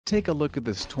Take a look at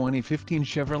this 2015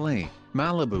 Chevrolet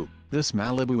Malibu. This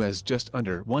Malibu has just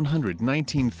under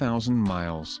 119,000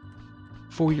 miles.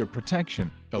 For your protection,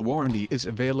 a warranty is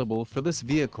available for this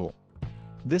vehicle.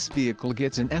 This vehicle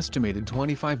gets an estimated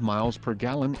 25 miles per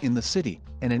gallon in the city,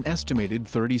 and an estimated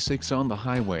 36 on the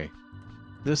highway.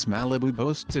 This Malibu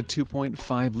boasts a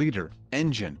 2.5-liter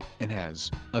engine, and has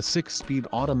a 6-speed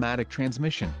automatic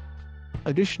transmission.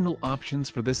 Additional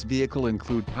options for this vehicle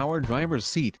include power driver's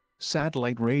seat,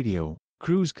 satellite radio,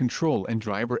 cruise control and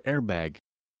driver airbag.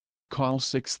 Call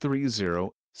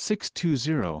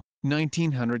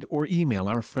 630-620-1900 or email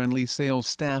our friendly sales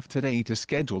staff today to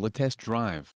schedule a test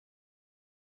drive.